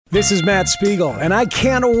This is Matt Spiegel, and I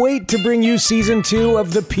can't wait to bring you Season 2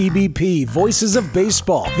 of the PBP, Voices of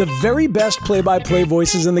Baseball. The very best play-by-play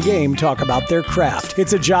voices in the game talk about their craft.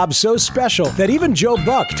 It's a job so special that even Joe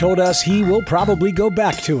Buck told us he will probably go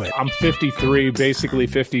back to it. I'm 53, basically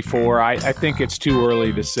 54. I think it's too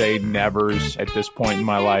early to say nevers at this point in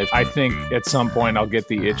my life. I think at some point I'll get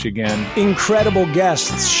the itch again. Incredible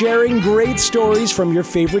guests sharing great stories from your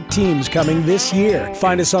favorite teams coming this year.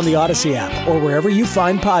 Find us on the Odyssey app or wherever you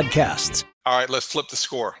find podcasts. All right, let's flip the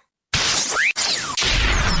score.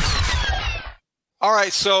 All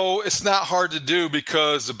right, so it's not hard to do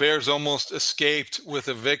because the Bears almost escaped with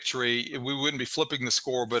a victory. We wouldn't be flipping the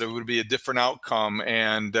score, but it would be a different outcome.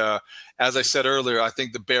 And as I said earlier, I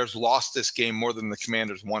think the Bears lost this game more than the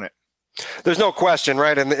Commanders won it. There's no question,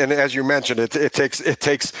 right? And as you mentioned, it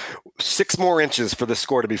takes 6 more inches for the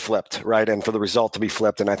score to be flipped, right? And for the result to be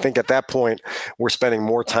flipped. And I think at that point, we're spending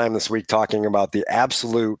more time this week talking about the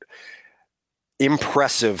absolute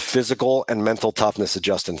impressive physical and mental toughness of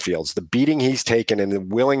Justin Fields. The beating he's taken and the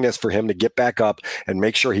willingness for him to get back up and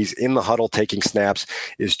make sure he's in the huddle taking snaps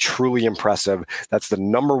is truly impressive. That's the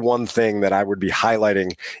number one thing that I would be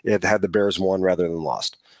highlighting had the Bears won rather than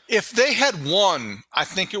lost. If they had won, I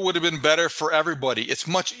think it would have been better for everybody. It's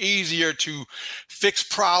much easier to fix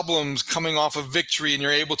problems coming off of victory, and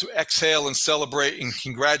you're able to exhale and celebrate and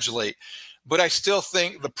congratulate. But I still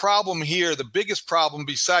think the problem here, the biggest problem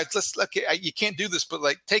besides, you can't do this, but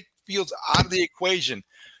take Fields out of the equation.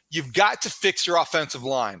 You've got to fix your offensive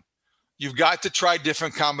line. You've got to try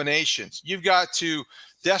different combinations. You've got to,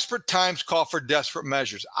 desperate times call for desperate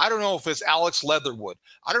measures. I don't know if it's Alex Leatherwood.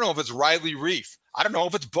 I don't know if it's Riley Reif. I don't know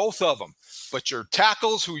if it's both of them, but your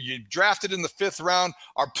tackles who you drafted in the 5th round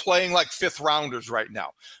are playing like 5th rounders right now.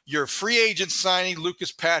 Your free agent signing,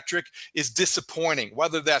 Lucas Patrick, is disappointing,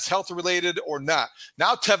 whether that's health related or not.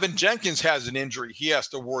 Now Tevin Jenkins has an injury he has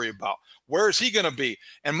to worry about. Where is he going to be?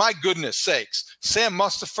 And my goodness sakes, Sam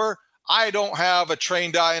Mustipher, I don't have a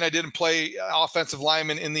trained eye and I didn't play offensive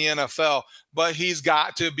lineman in the NFL, but he's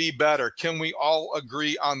got to be better. Can we all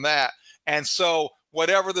agree on that? And so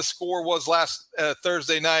whatever the score was last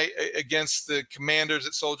Thursday night against the Commanders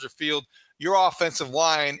at Soldier Field, your offensive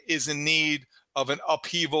line is in need of an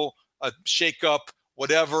upheaval, a shakeup,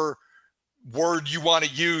 whatever word you want to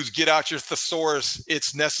use. Get out your thesaurus.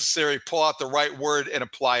 It's necessary. Pull out the right word and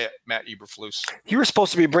apply it, Matt Eberflus. You were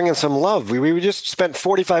supposed to be bringing some love. We just spent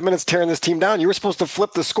 45 minutes tearing this team down. You were supposed to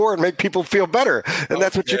flip the score and make people feel better, and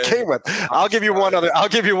that's what you came with. I'll give you one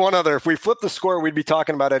other. If we flip the score, we'd be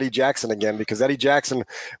talking about Eddie Jackson again, because Eddie Jackson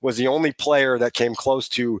was the only player that came close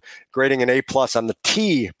to grading an A+ on the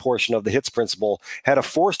T portion of the hits principle. Had a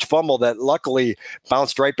forced fumble that luckily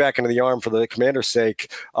bounced right back into the arm for the Commander's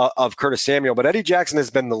sake of Curtis Samuel. But Eddie Jackson has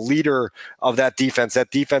been the leader of that defense.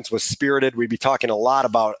 That defense was spirited. We'd be talking a lot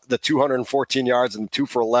about the 214 yards and 2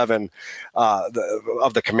 for 11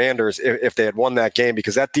 of the Commanders if they had won that game,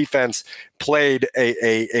 because that defense played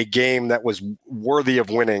a game that was worthy of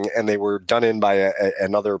winning, and they were done in by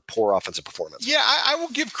another poor offensive performance. Yeah, I will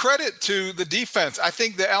give credit to the defense. I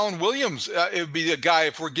think that Alan Williams, it would be a guy,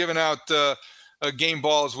 if we're giving out game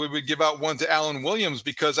balls, we would give out one to Alan Williams,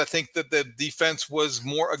 because I think that the defense was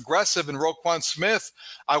more aggressive. And Roquan Smith,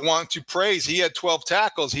 I want to praise. He had 12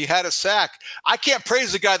 tackles. He had a sack. I can't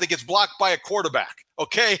praise the guy that gets blocked by a quarterback.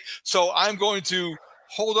 Okay. So I'm going to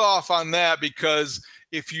hold off on that, because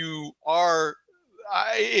if you are,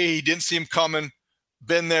 he didn't see him coming,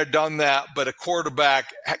 been there, done that, but a quarterback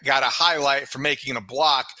got a highlight for making a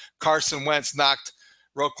block. Carson Wentz knocked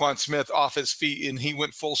Roquan Smith off his feet, and he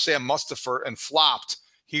went full Sam Mustipher and flopped.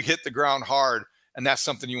 He hit the ground hard, and that's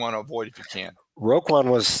something you want to avoid if you can.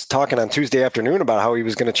 Roquan was talking on Tuesday afternoon about how he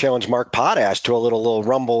was going to challenge Mark Potash to a little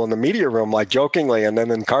rumble in the media room, like jokingly, and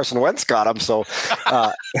then Carson Wentz got him. So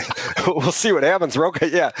we'll see what happens.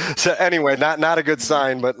 Yeah. So anyway, not a good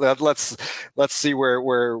sign, but let's see where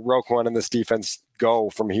Roquan and this defense go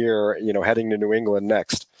from here, heading to New England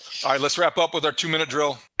next. All right, let's wrap up with our 2-minute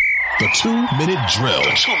drill. The 2-minute drill. The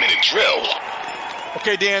 2-minute drill.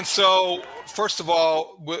 Okay, Dan, so first of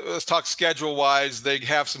all, let's talk schedule-wise. They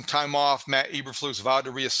have some time off. Matt Eberflus vowed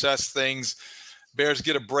to reassess things. Bears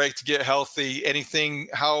get a break to get healthy.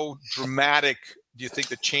 How dramatic do you think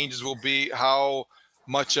the changes will be? How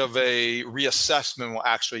much of a reassessment will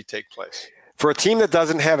actually take place? For a team that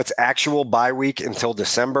doesn't have its actual bye week until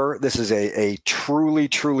December, this is a truly,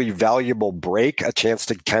 truly valuable break, a chance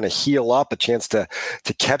to kind of heal up, a chance to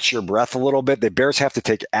catch your breath a little bit. The Bears have to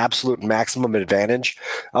take absolute maximum advantage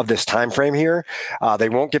of this time frame here. They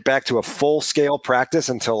won't get back to a full-scale practice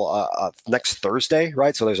until next Thursday,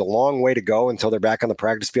 right? So there's a long way to go until they're back on the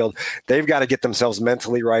practice field. They've got to get themselves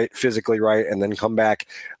mentally right, physically right, and then come back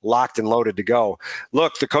locked and loaded to go.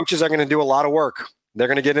 Look, the coaches are going to do a lot of work. They're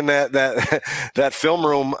going to get in that film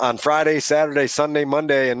room on Friday, Saturday, Sunday,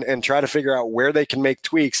 Monday, and try to figure out where they can make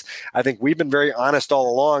tweaks. I think we've been very honest all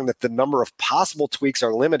along that the number of possible tweaks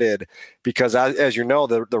are limited because, as you know,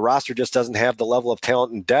 the roster just doesn't have the level of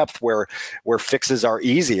talent and depth where fixes are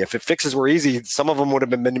easy. If fixes were easy, some of them would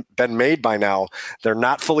have been made by now. They're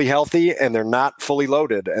not fully healthy and they're not fully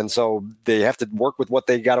loaded, and so they have to work with what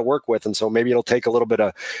they got to work with. And so maybe it'll take a little bit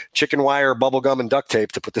of chicken wire, bubble gum, and duct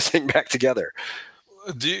tape to put this thing back together.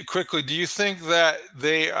 Do you think that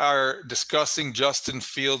they are discussing Justin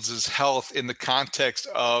Fields' health in the context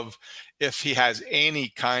of if he has any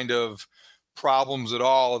kind of problems at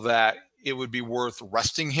all, that it would be worth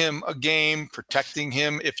resting him a game, protecting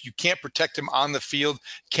him? If you can't protect him on the field,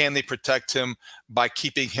 can they protect him by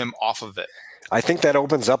keeping him off of it? I think that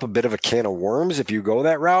opens up a bit of a can of worms if you go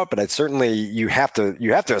that route, but I'd certainly you have to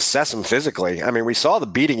assess him physically. I mean, we saw the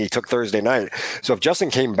beating he took Thursday night. So if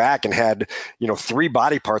Justin came back and had, 3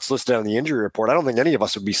 body parts listed on the injury report, I don't think any of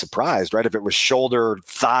us would be surprised, right? If it was shoulder,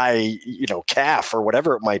 thigh, calf, or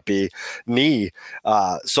whatever it might be, knee.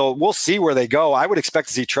 So we'll see where they go. I would expect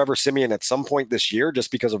to see Trevor Siemian at some point this year, just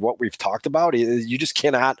because of what we've talked about. You just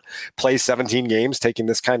cannot play 17 games taking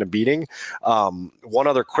this kind of beating. One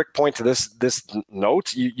other quick point to this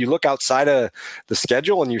note, you look outside of the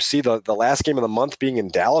schedule and you see the last game of the month being in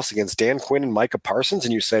Dallas against Dan Quinn and Micah Parsons,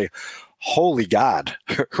 and you say, holy God,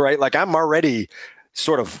 right? Like, I'm already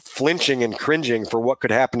sort of flinching and cringing for what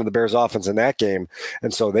could happen to the Bears offense in that game.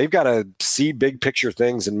 And so they've got to see big picture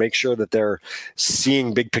things and make sure that they're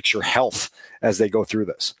seeing big picture health as they go through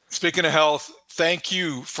this. Speaking of health, thank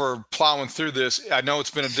you for plowing through this. I know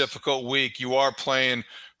it's been a difficult week. You are playing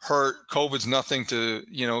hurt. COVID's nothing to,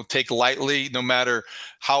 take lightly. No matter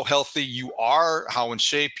how healthy you are, how in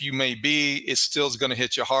shape you may be, it still is going to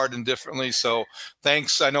hit you hard and differently. So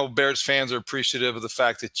thanks. I know Bears fans are appreciative of the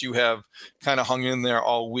fact that you have kind of hung in there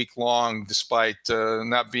all week long, despite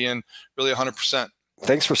not being really 100%.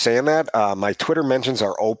 Thanks for saying that. My Twitter mentions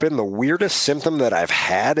are open. The weirdest symptom that I've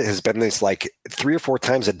had has been this, 3 or 4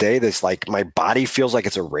 times a day, this my body feels like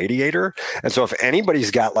it's a radiator. And so if anybody's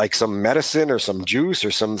got some medicine or some juice or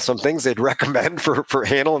some things they'd recommend for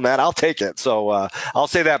handling that, I'll take it. So I'll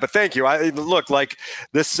say that. But thank you. Look,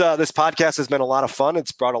 this podcast has been a lot of fun.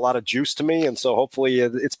 It's brought a lot of juice to me. And so hopefully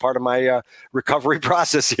it's part of my recovery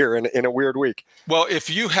process here in a weird week. Well, if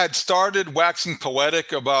you had started waxing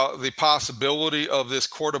poetic about the possibility of this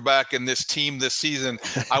quarterback and this team this season,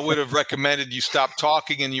 I would have recommended you stop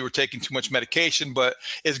talking and you were taking too much medication. But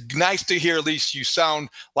it's nice to hear at least you sound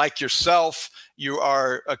like yourself. You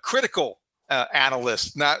are a critical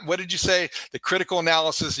analyst. Not, what did you say? The critical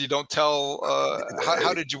analysis. You don't tell.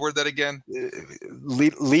 How did you word that again?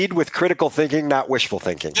 Lead with critical thinking, not wishful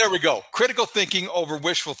thinking. There we go. Critical thinking over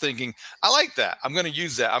wishful thinking. I like that. I'm going to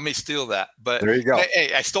use that. I may steal that. But there you go.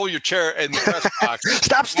 Hey, I stole your chair in the press box.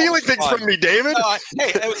 Stop stealing things from me, David.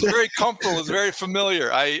 Hey, it was very comfortable. It was very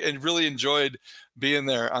familiar. I really enjoyed being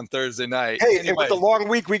there on Thursday night. Hey, anyway, and with the long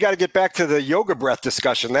week, we got to get back to the yoga breath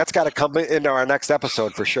discussion. That's got to come into our next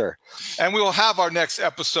episode for sure. And we will have our next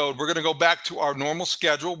episode. We're going to go back to our normal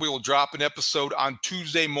schedule. We will drop an episode on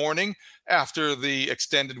Tuesday morning after the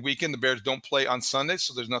extended weekend. The Bears don't play on Sunday,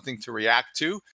 so there's nothing to react to.